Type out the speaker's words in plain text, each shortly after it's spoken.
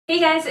Hey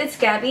guys, it's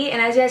Gabby,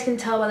 and as you guys can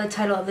tell by the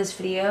title of this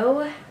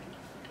video,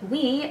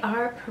 we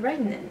are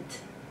pregnant.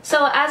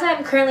 So as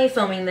I'm currently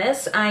filming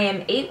this, I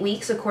am 8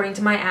 weeks according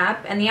to my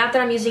app, and the app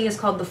that I'm using is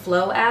called the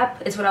Flow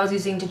app. It's what I was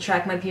using to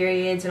track my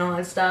periods and all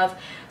that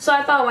stuff. So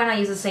I thought, why not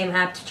use the same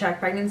app to track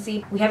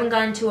pregnancy? We haven't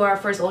gotten to our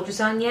first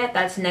ultrasound yet,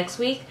 that's next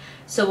week,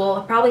 so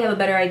we'll probably have a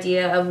better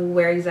idea of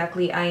where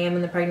exactly I am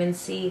in the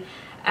pregnancy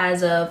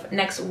as of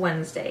next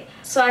Wednesday.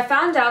 So I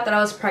found out that I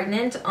was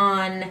pregnant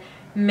on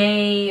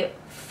May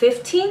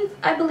 15th,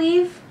 I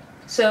believe.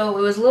 So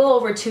it was a little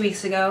over 2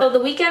 weeks ago. So the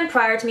weekend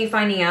prior to me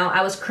finding out,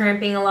 I was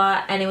cramping a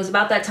lot, and it was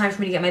about that time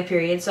for me to get my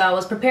period. So I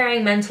was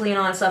preparing mentally and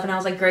all that stuff, and I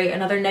was like, great,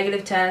 another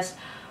negative test.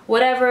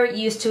 Whatever,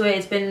 used to it.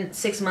 It's been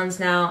 6 months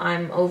now.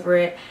 I'm over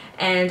it.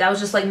 And I was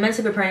just like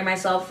mentally preparing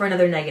myself for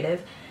another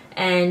negative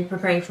and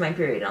preparing for my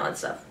period and all that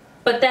stuff.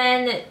 But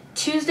then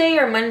Tuesday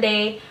or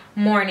Monday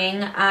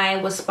morning, I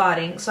was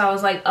spotting. So I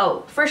was like,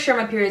 oh, for sure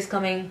my period's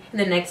coming in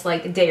the next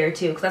like day or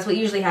two, because that's what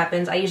usually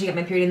happens. I usually get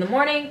my period in the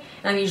morning,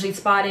 and I'm usually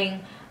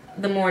spotting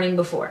the morning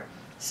before.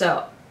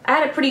 So I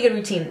had a pretty good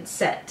routine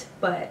set,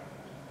 but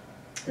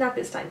not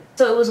this time.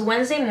 So it was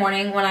Wednesday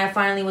morning when I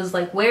finally was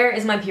like, where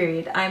is my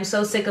period? I'm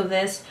so sick of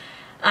this.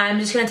 I'm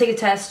just gonna take a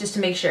test just to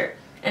make sure.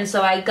 And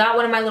so I got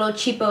one of my little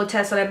cheapo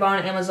tests that I bought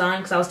on Amazon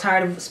because I was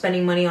tired of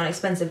spending money on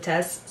expensive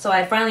tests. So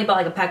I finally bought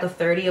like a pack of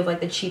 30 of like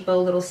the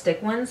cheapo little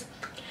stick ones.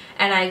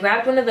 And I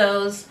grabbed one of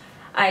those.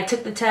 I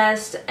took the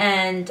test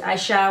and I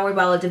showered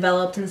while it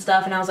developed and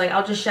stuff, and I was like,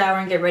 I'll just shower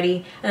and get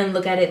ready and then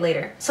look at it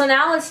later. So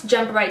now let's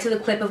jump right to the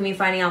clip of me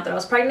finding out that I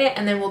was pregnant,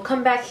 and then we'll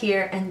come back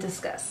here and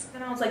discuss.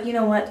 And I was like, you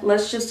know what,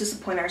 let's just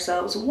disappoint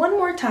ourselves one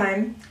more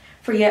time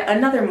for yet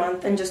another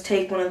month and just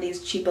take one of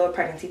these cheapo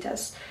pregnancy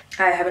tests.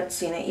 I haven't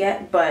seen it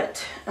yet,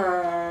 but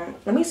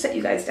let me set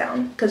you guys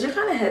down because you're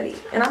kind of heavy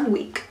and I'm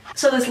weak.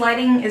 So this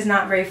lighting is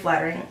not very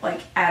flattering,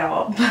 like at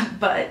all,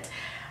 but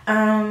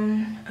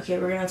okay,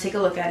 we're gonna take a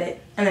look at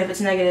it, and if it's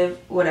negative,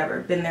 whatever,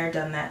 been there,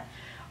 done that,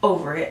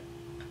 over it.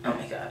 Oh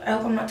my god, I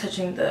hope I'm not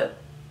touching the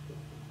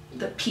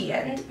P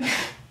end. It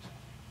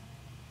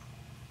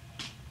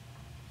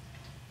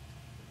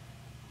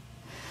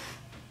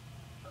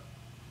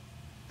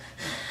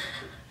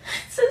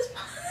says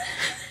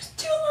there's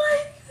 2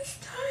 lines this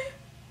time.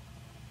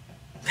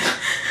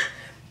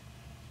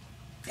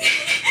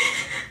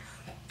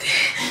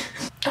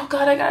 Oh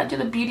god, I gotta do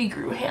the beauty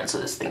guru hand so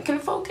this thing can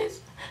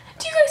focus.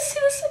 Do you guys see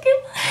the second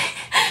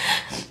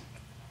line?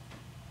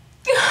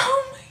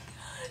 Oh my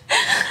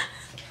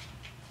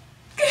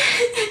god.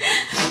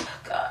 Oh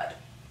god.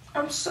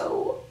 I'm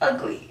so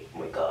ugly. Oh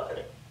my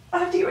god. I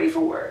have to get ready for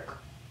work.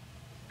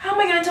 How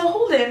am I gonna tell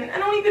Holden? I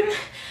don't even...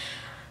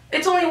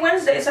 It's only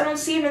Wednesday, so I don't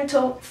see him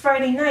until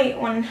Friday night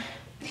when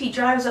he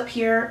drives up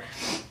here.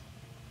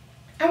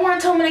 I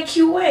want to tell him in a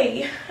cute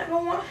way. I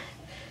don't want...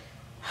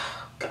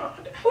 Oh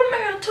god. What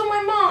am I gonna tell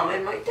my mom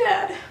and my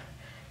dad?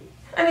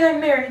 I mean,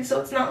 I'm married, so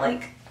it's not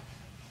like,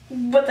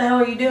 what the hell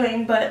are you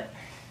doing, but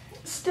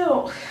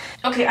still.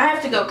 Okay, I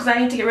have to go because I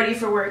need to get ready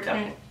for work.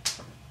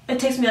 It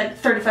takes me like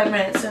 35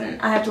 minutes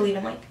and I have to leave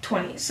in like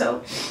 20,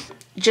 so.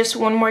 Just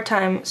one more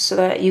time so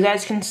that you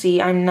guys can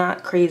see I'm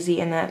not crazy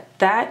and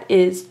that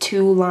is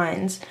 2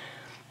 lines.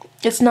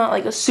 It's not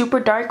like a super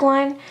dark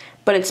line,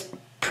 but it's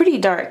pretty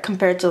dark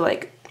compared to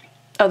like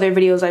other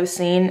videos I've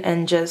seen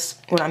and just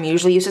what I'm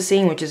usually used to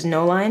seeing, which is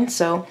no lines,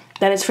 so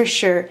that is for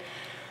sure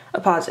a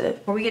positive.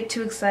 Before we get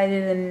too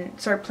excited and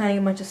start planning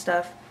a bunch of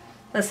stuff,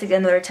 let's take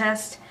another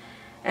test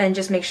and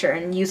just make sure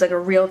and use like a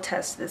real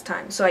test this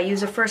time. So I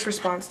used a first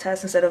response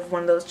test instead of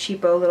one of those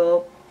cheapo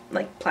little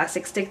like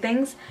plastic stick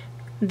things.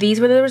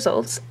 These were the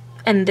results,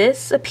 and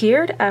this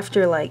appeared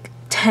after like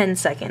 10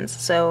 seconds.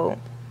 So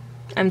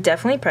I'm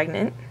definitely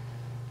pregnant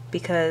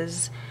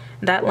because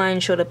that line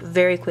showed up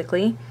very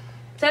quickly.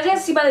 So as you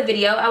guys see by the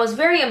video, I was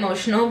very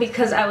emotional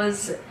because I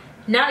was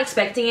not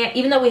expecting it.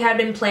 Even though we had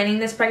been planning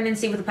this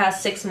pregnancy for the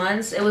past 6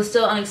 months, it was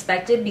still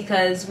unexpected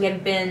because we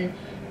had been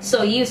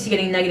so used to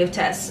getting negative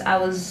tests. I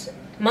was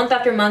month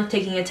after month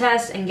taking a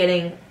test and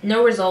getting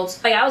no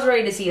results. Like, I was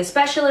ready to see a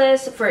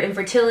specialist for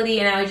infertility,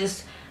 and I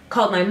just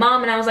called my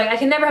mom and I was like, I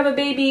can never have a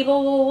baby, blah,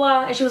 blah,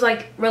 blah. And she was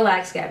like,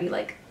 relax, Gabby,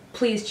 like,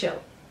 please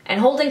chill. And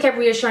Holden kept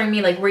reassuring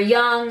me, like, we're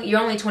young, you're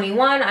only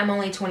 21, I'm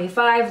only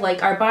 25,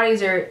 like, our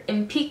bodies are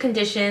in peak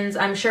conditions,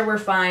 I'm sure we're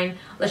fine,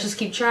 let's just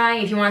keep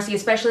trying. If you want to see a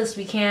specialist,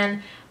 we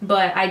can,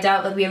 but I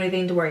doubt that we have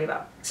anything to worry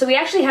about. So we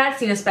actually had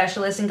seen a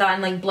specialist and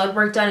gotten, like, blood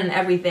work done and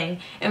everything,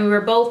 and we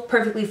were both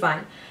perfectly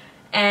fine.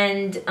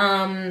 And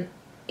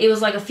it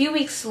was, like, a few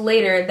weeks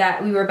later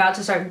that we were about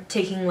to start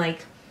taking,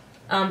 like,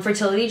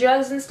 fertility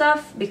drugs and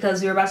stuff,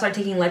 because we were about to start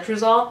taking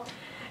letrozole.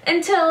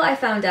 Until I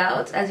found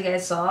out, as you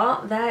guys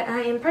saw, that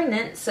I am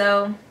pregnant,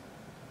 so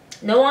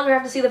no longer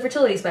have to see the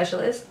fertility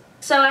specialist.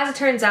 So as it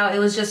turns out, it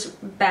was just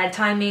bad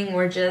timing,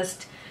 or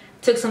just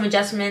took some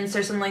adjustments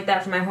or something like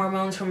that for my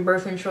hormones from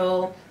birth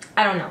control.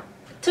 I don't know.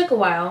 It took a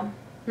while.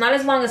 Not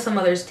as long as some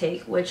others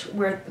take, which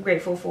we're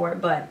grateful for,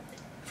 but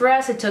for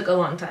us it took a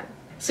long time.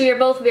 So we are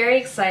both very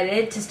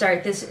excited to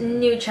start this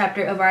new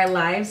chapter of our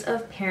lives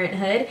of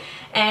parenthood,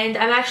 and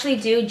I'm actually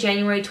due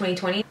January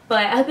 2020.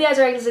 But I hope you guys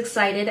are as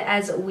excited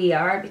as we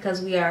are, because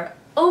we are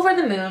over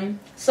the moon.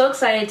 So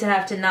excited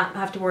to not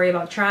have to worry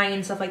about trying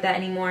and stuff like that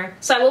anymore.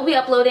 So I will be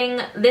uploading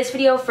this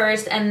video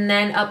first and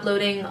then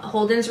uploading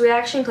Holden's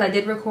reaction, because I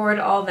did record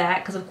all that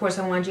because of course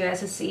I wanted you guys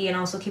to see and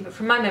also keep it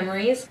from my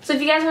memories. So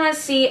if you guys want to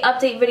see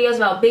update videos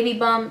about baby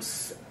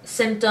bumps,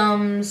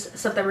 symptoms,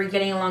 stuff that we're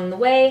getting along the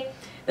way,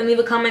 then leave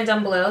a comment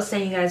down below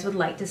saying you guys would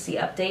like to see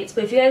updates.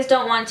 But if you guys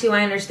don't want to,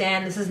 I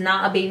understand. This is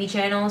not a baby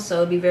channel, so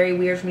it'd be very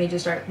weird for me to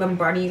just start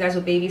bombarding you guys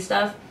with baby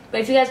stuff.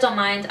 But if you guys don't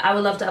mind, I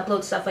would love to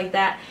upload stuff like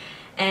that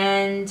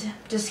and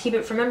just keep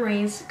it for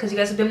memories, because you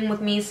guys have been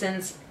with me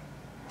since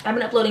I've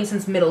been uploading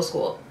since middle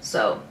school,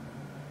 so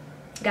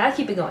gotta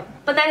keep it going.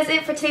 But that is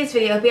it for today's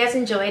video. Hope you guys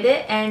enjoyed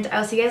it, and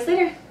I'll see you guys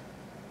later.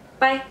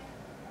 Bye.